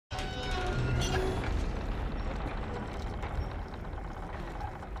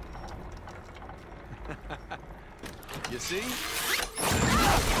You see?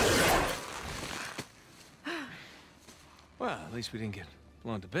 Well, at least we didn't get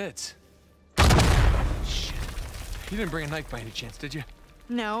blown to bits. Shit. You didn't bring a knife by any chance, did you?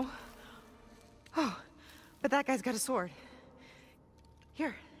 No. Oh, but that guy's got a sword.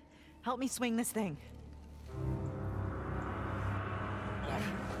 Here, help me swing this thing.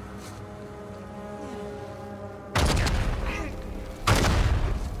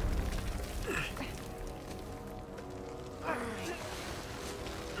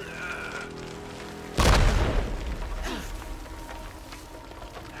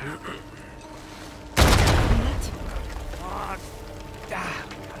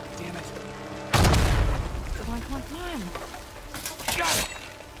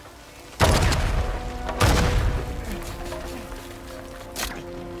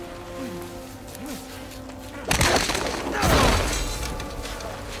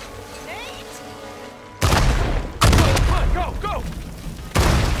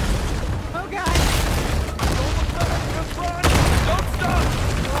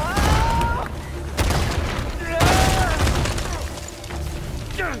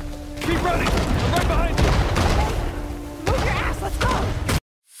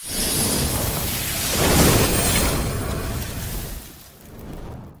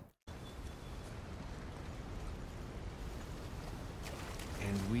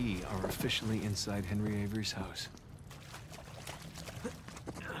 Officially inside Henry Avery's house.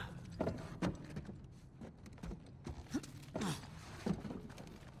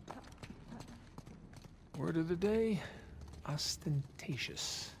 Word of the day,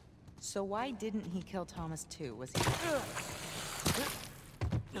 ostentatious. So why didn't he kill Thomas too? Was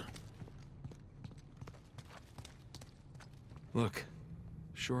he... Look,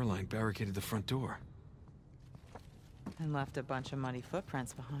 Shoreline barricaded the front door. And left a bunch of muddy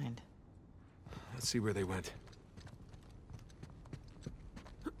footprints behind. Let's see where they went.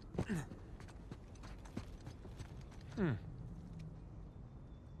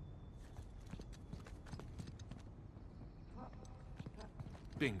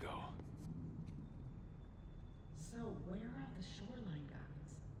 Bingo. So, where are the Shoreline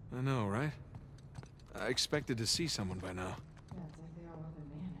guys? I know, right? I expected to see someone by now. Yeah, it's like they all up and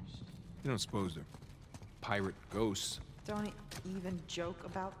vanished. You don't suppose they're pirate ghosts? Don't even joke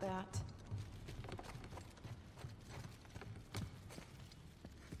about that.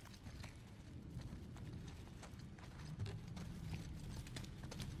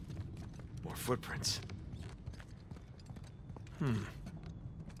 More footprints.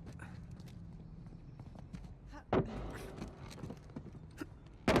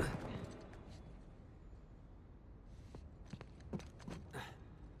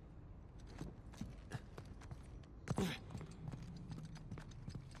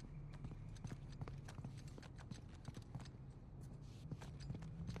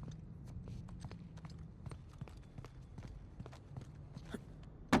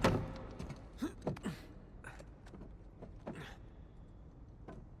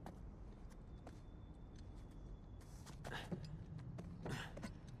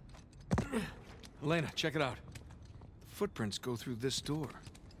 Elena, check it out. The footprints go through this door.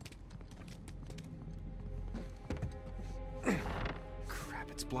 Crap,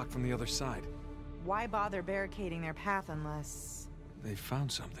 it's blocked from the other side. Why bother barricading their path unless... They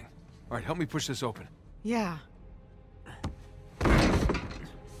found something. All right, help me push this open. Yeah.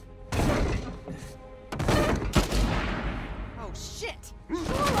 Oh, shit!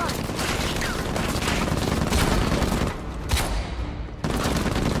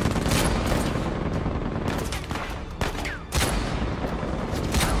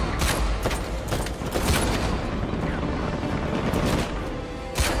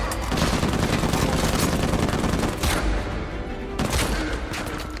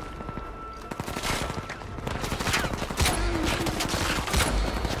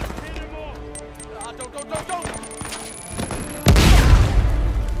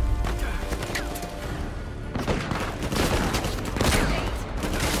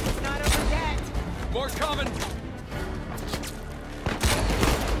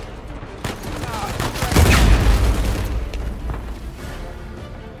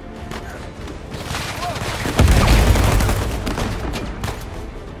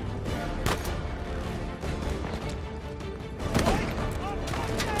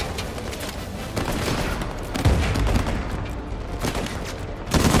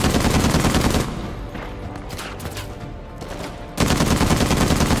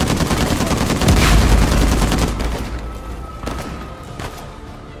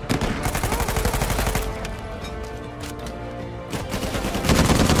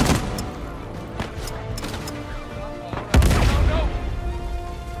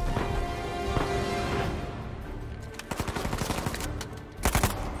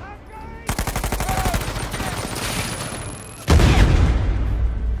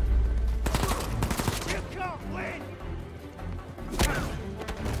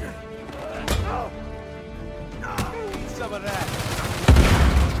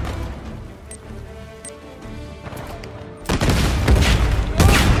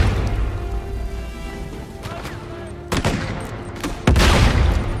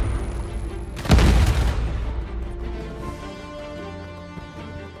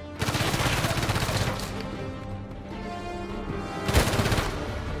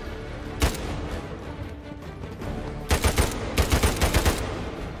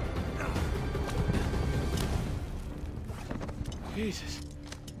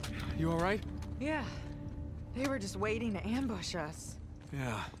 You all right? Yeah. They were just waiting to ambush us.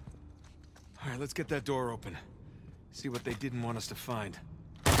 Yeah. All right, let's get that door open. See what they didn't want us to find.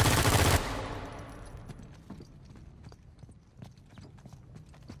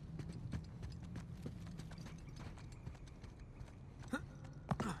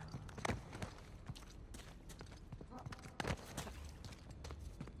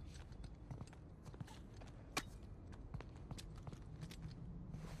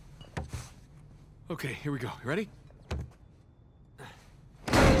 Okay, here we go. You ready?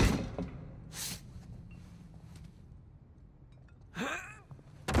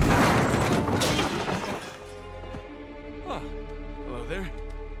 Oh, hello there.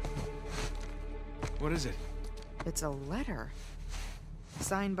 What is it? It's a letter.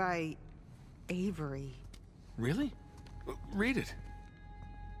 Signed by Avery. Really? Read it.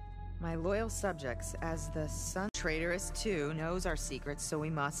 My loyal subjects, as the sun traitorous too, knows our secrets, so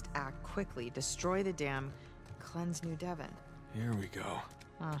we must act quickly. Destroy the dam, cleanse New Devon. Here we go.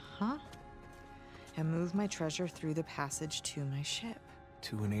 Uh-huh. And move my treasure through the passage to my ship.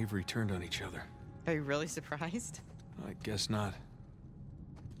 Tu and Avery turned on each other. Are you really surprised? I guess not.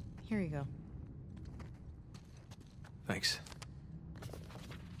 Here you go. Thanks.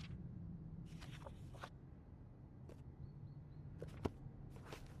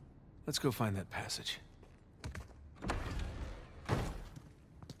 Let's go find that passage.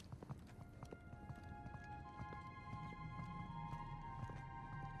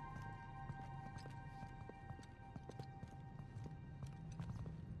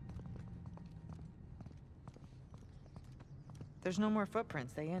 There's no more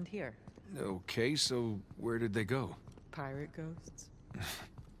footprints. They end here. Okay, so where did they go? Pirate ghosts.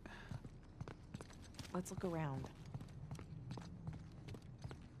 Let's look around.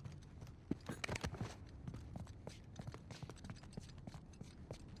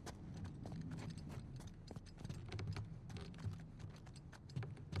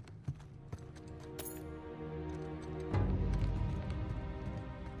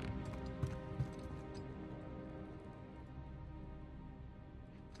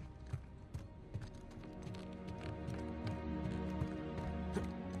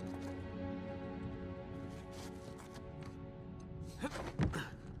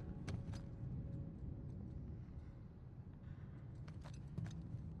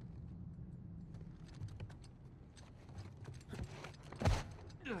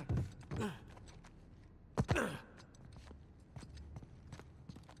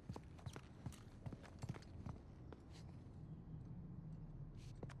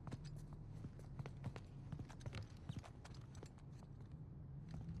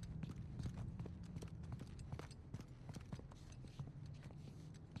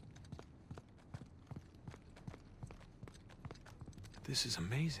 This is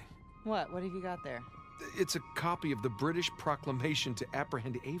amazing. What? What have you got there? It's a copy of the British proclamation to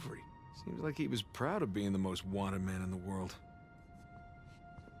apprehend Avery. Seems like he was proud of being the most wanted man in the world.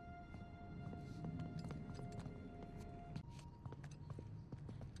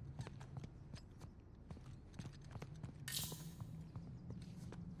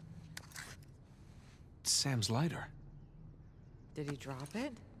 It's Sam's lighter. Did he drop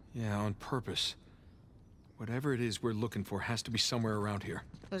it? Yeah, on purpose. Whatever it is we're looking for has to be somewhere around here.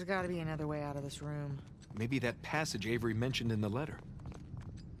 There's got to be another way out of this room. Maybe that passage Avery mentioned in the letter.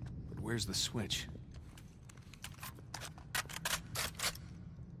 But where's the switch?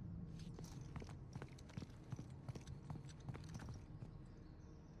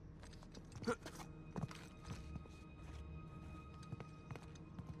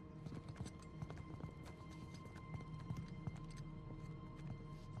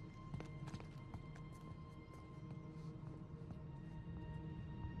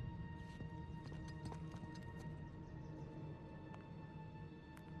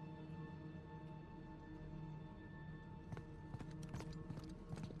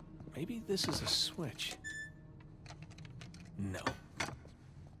 Maybe this is a switch. No.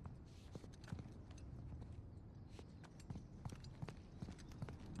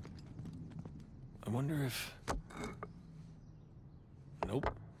 I wonder if...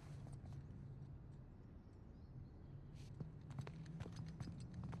 Nope.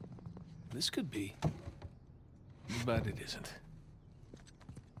 This could be, but it isn't.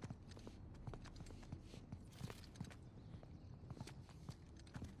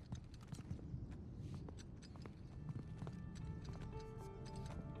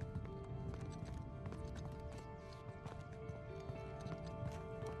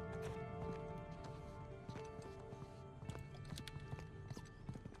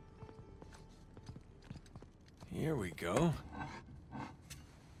 Here we go.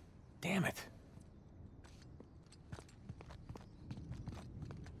 Damn it.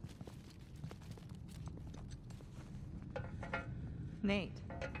 Nate.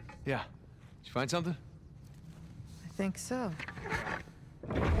 Yeah. Did you find something? I think so.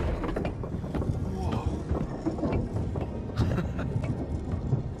 Whoa.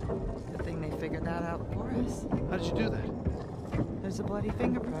 Good thing they figured that out for us. How did you do that? There's a bloody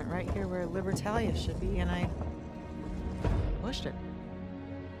fingerprint right here where Libertalia should be, and I pushed it.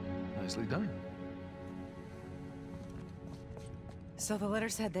 Nicely done. So the letter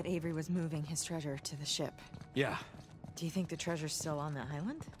said that Avery was moving his treasure to the ship. Yeah. Do you think the treasure's still on the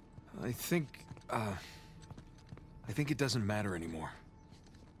island? I think it doesn't matter anymore.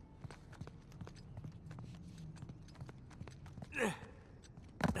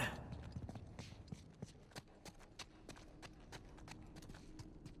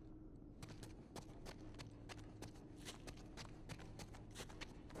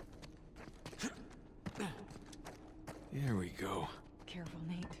 Here we go. Careful,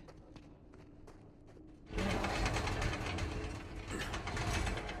 Nate.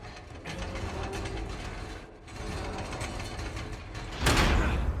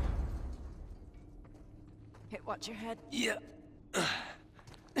 Hit, watch your head. Yeah.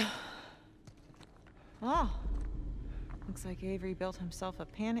 Oh. Looks like Avery built himself a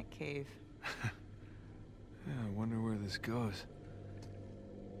panic cave. Yeah, I wonder where this goes.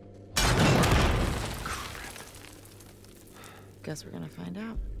 Guess we're gonna find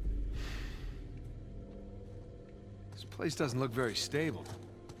out. This place doesn't look very stable.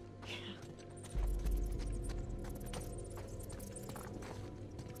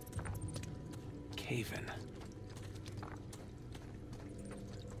 Cave-in.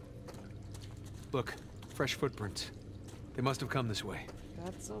 Look, fresh footprints. They must have come this way.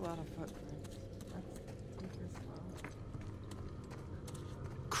 That's a lot of footprints. Let's take this slow.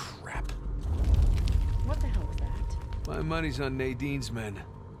 Crap. What the hell was that? My money's on Nadine's men.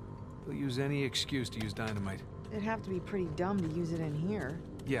 They'll use any excuse to use dynamite. They'd have to be pretty dumb to use it in here.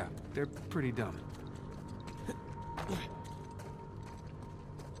 Yeah, they're pretty dumb.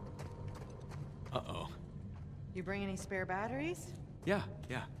 Uh-oh. You bring any spare batteries? Yeah,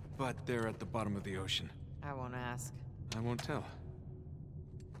 but they're at the bottom of the ocean. I won't ask. I won't tell.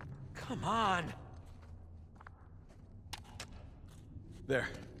 Come on! There.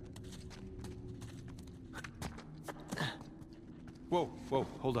 Whoa,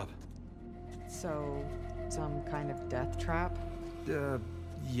 hold up. So, some kind of death trap?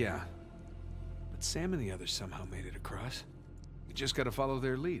 Yeah. But Sam and the others somehow made it across. We just gotta follow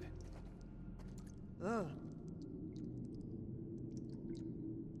their lead. Ugh.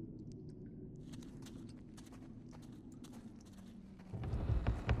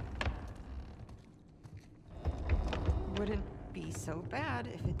 Wouldn't be so bad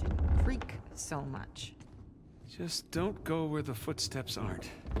if it didn't creak so much. Just don't go where the footsteps aren't.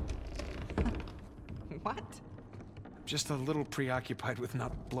 What? I'm just a little preoccupied with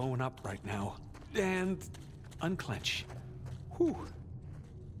not blowing up right now. And unclench. Whew.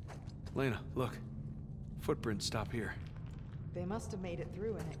 Lena, look. Footprints stop here. They must have made it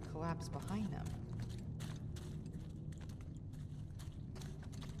through and it collapsed behind them.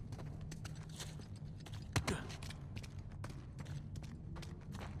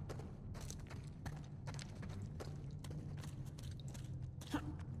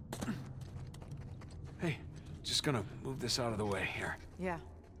 Hey, just gonna move this out of the way here. Yeah.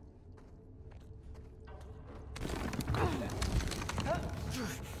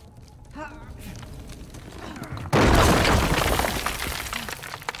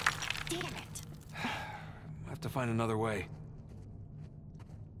 Damn it. I have to find another way.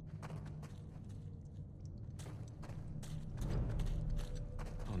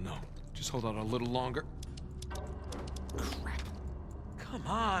 Oh no. Just hold out a little longer. Crap. Come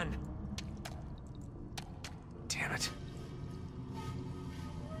on. Damn it.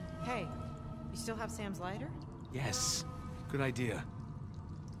 Hey, you still have Sam's lighter? Yes. Good idea.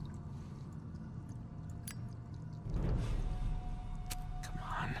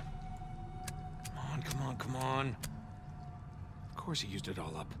 Come on. Of course he used it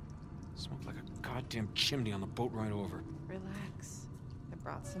all up. Smoked like a goddamn chimney on the boat right over. Relax. I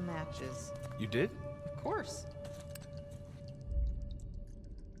brought some matches. You did? Of course.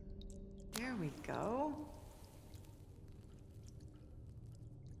 There we go.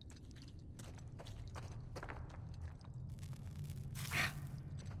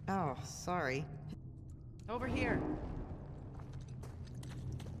 Oh, sorry. Over here.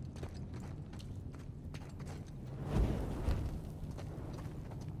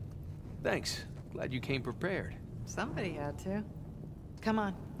 Thanks. Glad you came prepared. Somebody had to. Come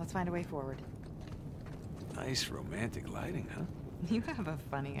on, let's find a way forward. Nice romantic lighting, huh? You have a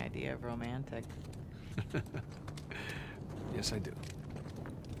funny idea of romantic. Yes, I do.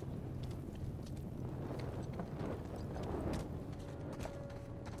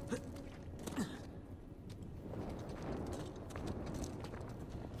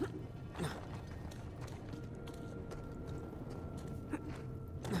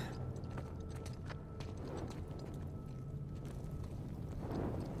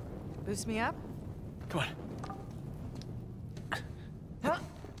 Boost me up? Come on.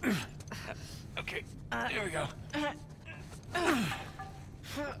 Okay, there we go.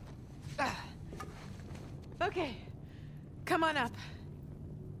 Okay, come on up.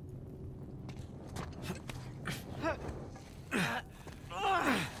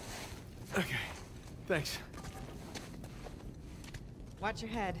 Okay, thanks. Watch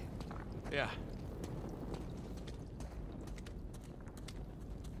your head. Yeah.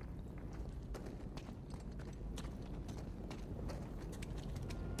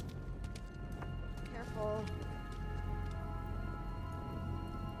 Careful.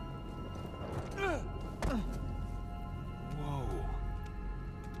 Whoa.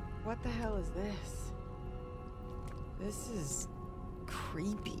 What the hell is this? This is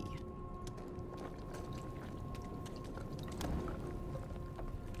creepy.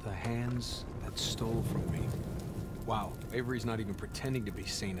 The hands that stole from me. Wow, Avery's not even pretending to be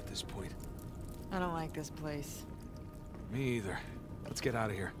sane at this point. I don't like this place. Me either. Let's get out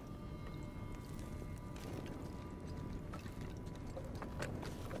of here.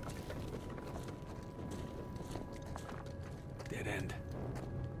 Dead end.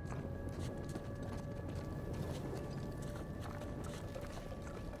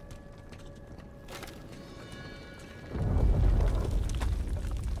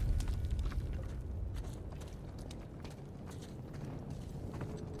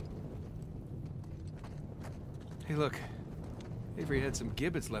 Hey, look. Avery had some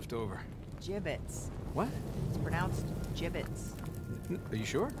gibbets left over. Gibbets. What? It's pronounced gibbets. Are you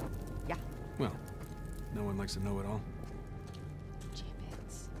sure? Yeah. Well, no one likes to know it all.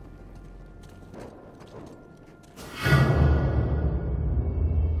 Gibbets.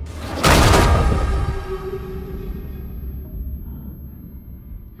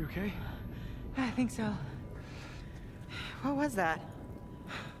 You okay? I think so. What was that?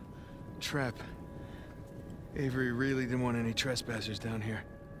 Trap. Avery really didn't want any trespassers down here.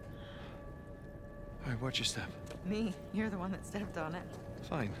 All right, watch your step. Me. You're the one that stepped on it.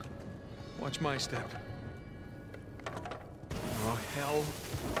 Fine. Watch my step. Oh, hell.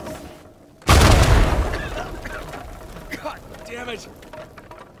 God damn it!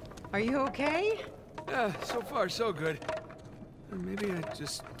 Are you okay? Yeah, so far so good. Maybe I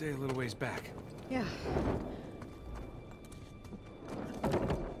just stay a little ways back. Yeah.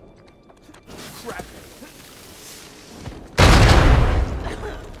 Crap.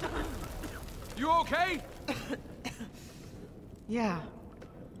 You okay? Yeah.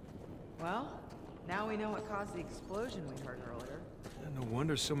 Well, now we know what caused the explosion we heard earlier. No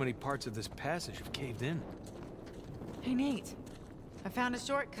wonder so many parts of this passage have caved in. Hey, Nate. I found a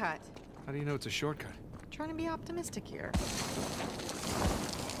shortcut. How do you know it's a shortcut? Trying to be optimistic here.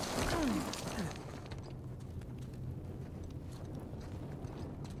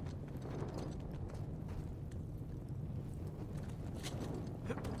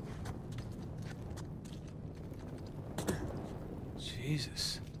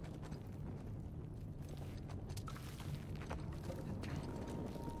 Jesus.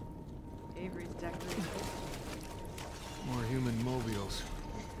 Avery's decorated. More human mobiles.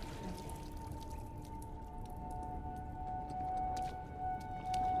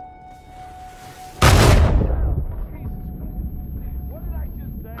 What did I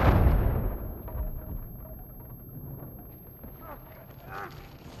just say?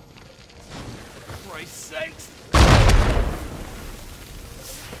 For Christ's sakes!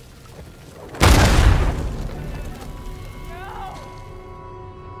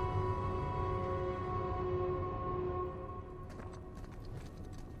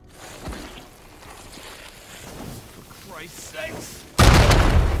 Christ's sakes!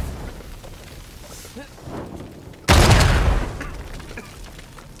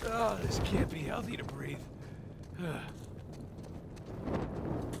 Oh, this can't be healthy to breathe.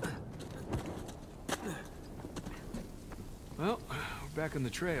 Well, we're back on the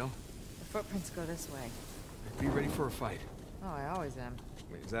trail. The footprints go this way. Be ready for a fight. Oh, I always am.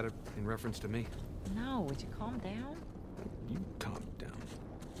 Wait, is that in reference to me? No, would you calm down? You calm down.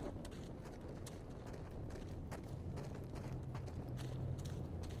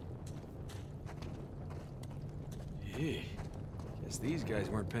 Yeah, guess these guys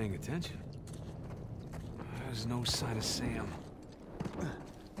weren't paying attention. There's no sign of Sam.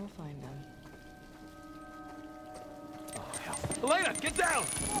 We'll find him. Oh, hell. Elena, get down!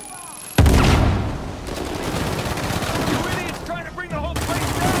 You idiots trying to bring the whole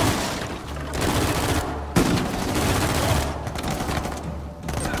place down!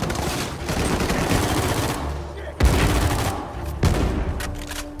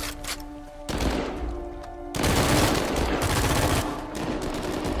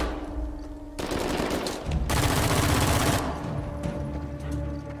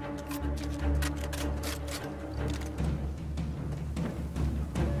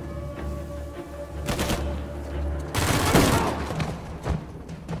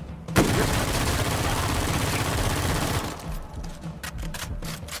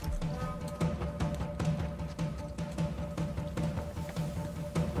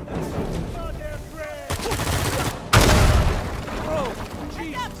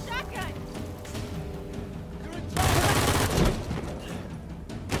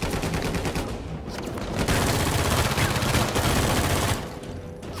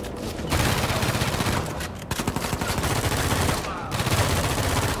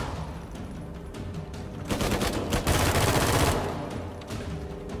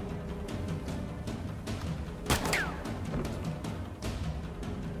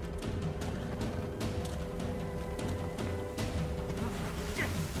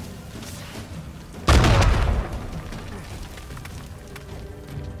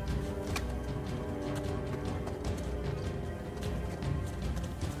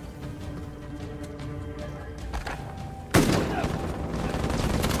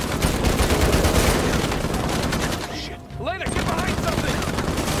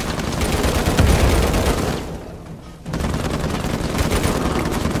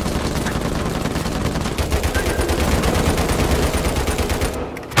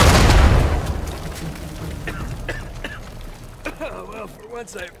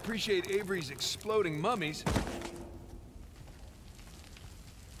 Once I appreciate Avery's exploding mummies.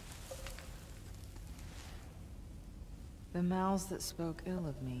 The mouths that spoke ill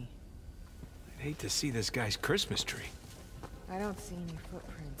of me. I'd hate to see this guy's Christmas tree. I don't see any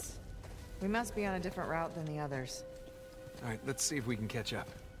footprints. We must be on a different route than the others. All right, let's see if we can catch up.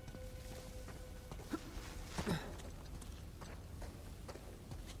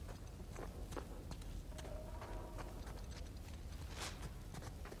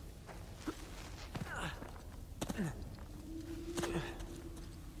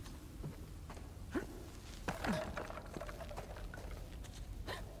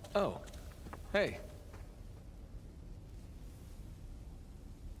 Oh, hey.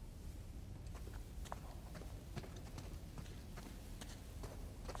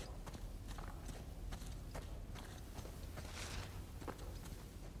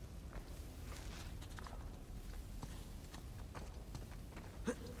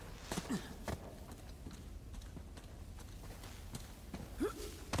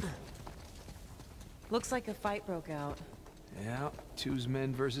 Looks like a fight broke out. Yeah, two's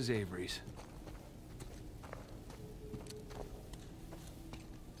men versus Avery's.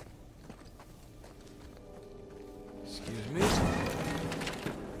 Excuse me.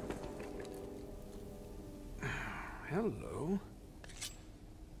 Hello.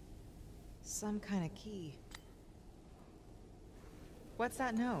 Some kind of key. What's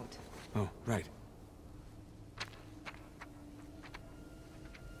that note? Oh, right.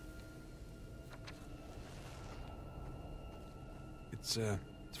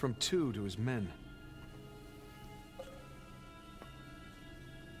 It's from two to his men.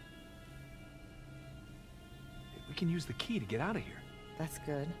 We can use the key to get out of here. That's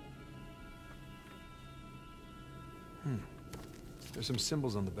good. There's some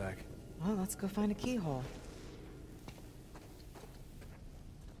symbols on the back. Well, let's go find a keyhole.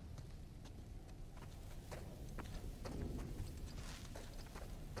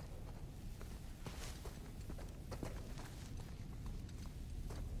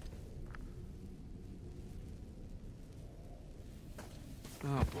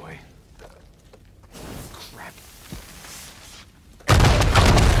 Oh boy. Crap.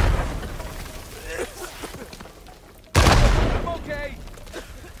 I'm okay.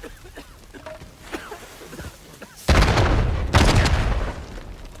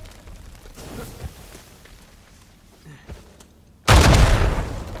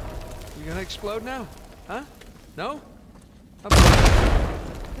 You gonna explode now? Huh? No?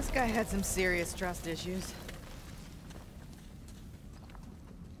 This guy had some serious trust issues.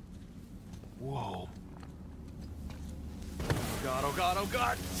 Whoa. Oh god, oh god, oh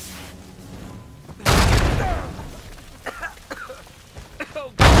god!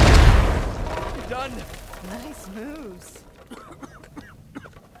 done. Nice moves.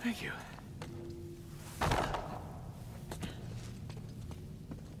 Thank you.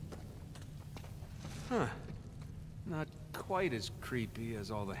 Huh. Not quite as creepy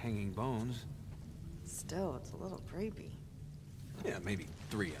as all the hanging bones. Still, it's a little creepy. Yeah, maybe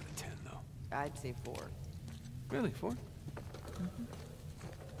 3 out of 10, though. I'd say 4. Really, 4?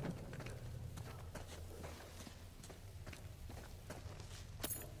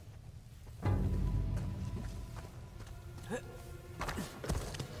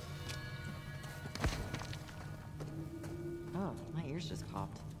 Oh, my ears just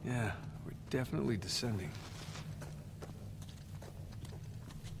popped. Yeah, we're definitely descending.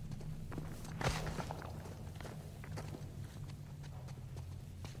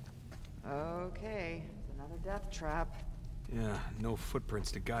 Okay, another death trap. Yeah, no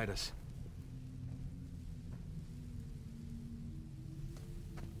footprints to guide us.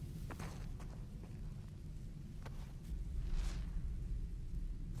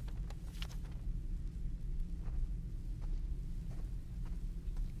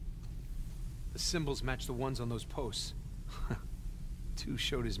 The symbols match the ones on those posts. Two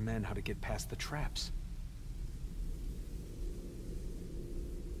showed his men how to get past the traps.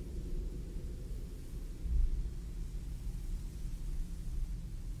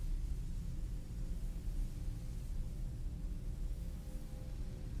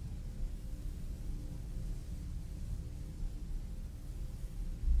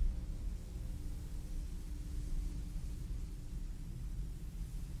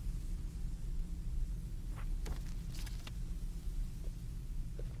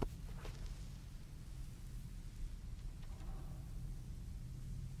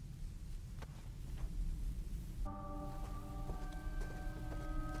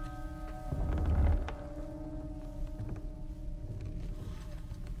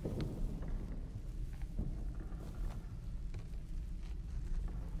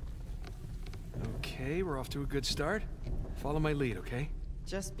 Okay, we're off to a good start. Follow my lead, okay?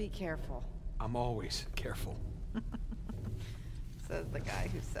 Just be careful, I'm always careful. says the guy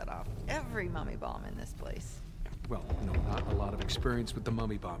who set off every mummy bomb in this place. Well, no, not a lot of experience with the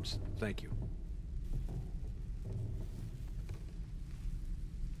mummy bombs. Thank you.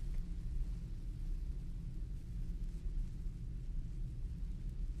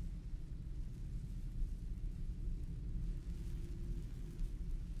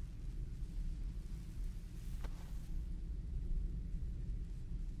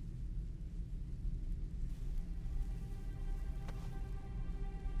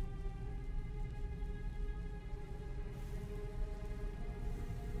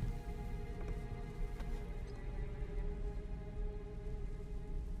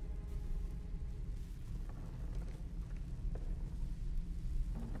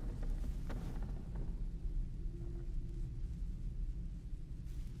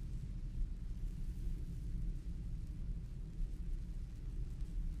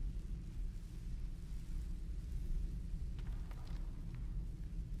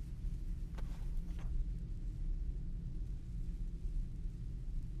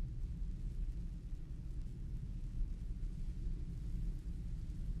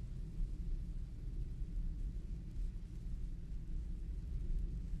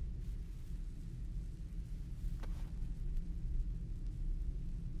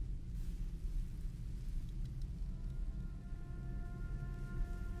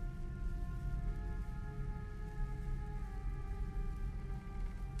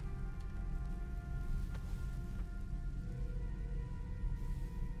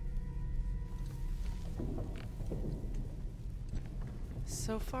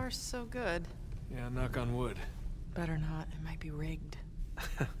 So far, so good. Yeah, knock on wood. Better not, it might be rigged.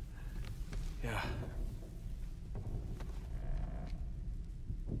 Yeah.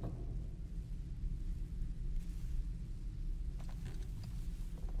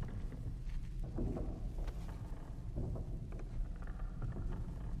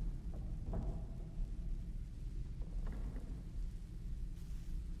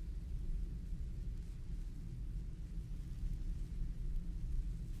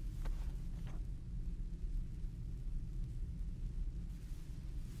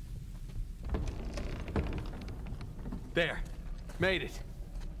 There. Made it.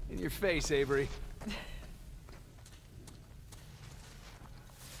 In your face, Avery.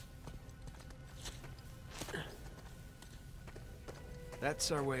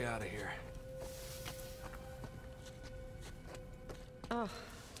 That's our way out of here. Oh,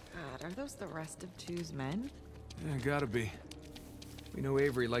 God, are those the rest of Two's men? Yeah, gotta be. We know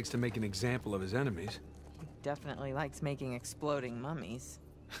Avery likes to make an example of his enemies. He definitely likes making exploding mummies.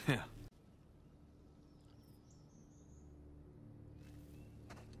 Yeah.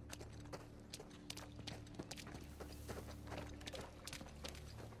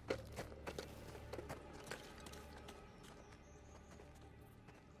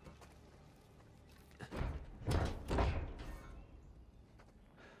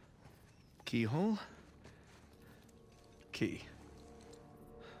 Keyhole. Key.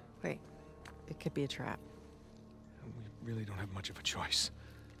 Wait, it could be a trap. We really don't have much of a choice.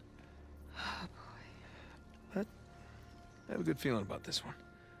 Oh, boy. But I have a good feeling about this one.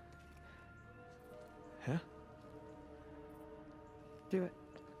 Huh? Do it.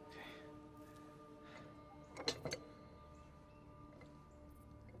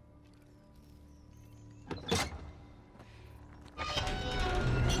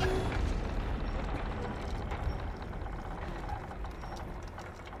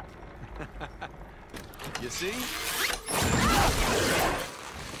 You see?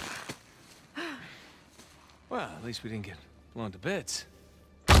 Well, at least we didn't get blown to bits.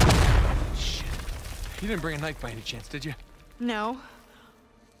 Shit. You didn't bring a knife by any chance, did you? No.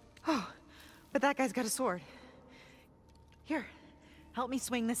 Oh, but that guy's got a sword. Here, help me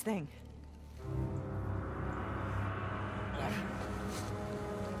swing this thing.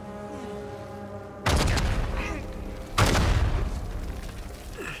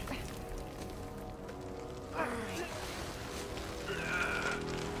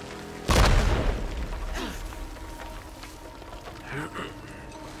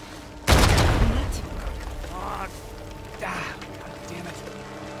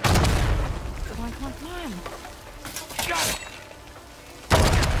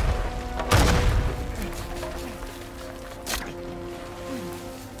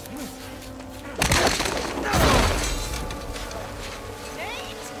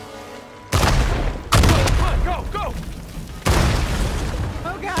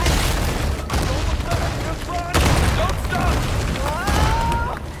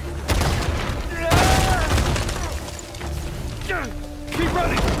 Keep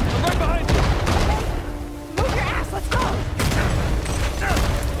running! I'm right behind you! Move your ass, let's go!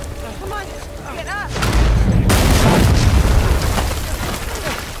 Come on, get up!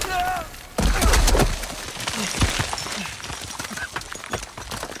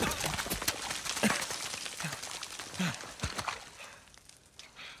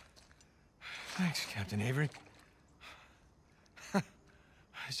 Thanks, Captain Avery.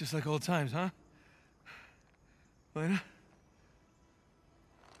 It's just like old times, huh? Lena?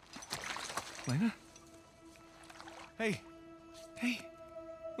 Lena? Hey. Hey.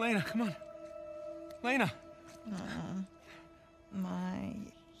 Lena, come on. Lena. My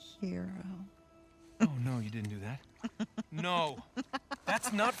hero. Oh, no, you didn't do that. No.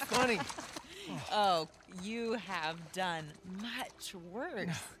 That's not funny. Oh, you have done much worse.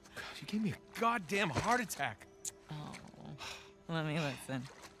 No. God, you gave me a goddamn heart attack. Oh, let me listen.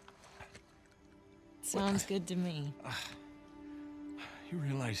 Sounds good to me. You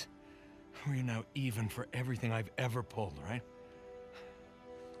realize we're now even for everything I've ever pulled, right?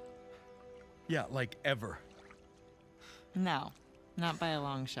 Yeah, like ever. No, not by a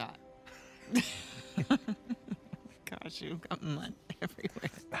long shot. Gosh, you've got mud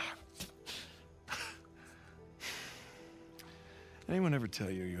everywhere. Anyone ever tell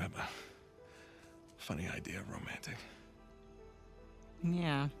you you have a funny idea of romantic?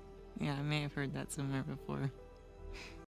 Yeah, I may have heard that somewhere before.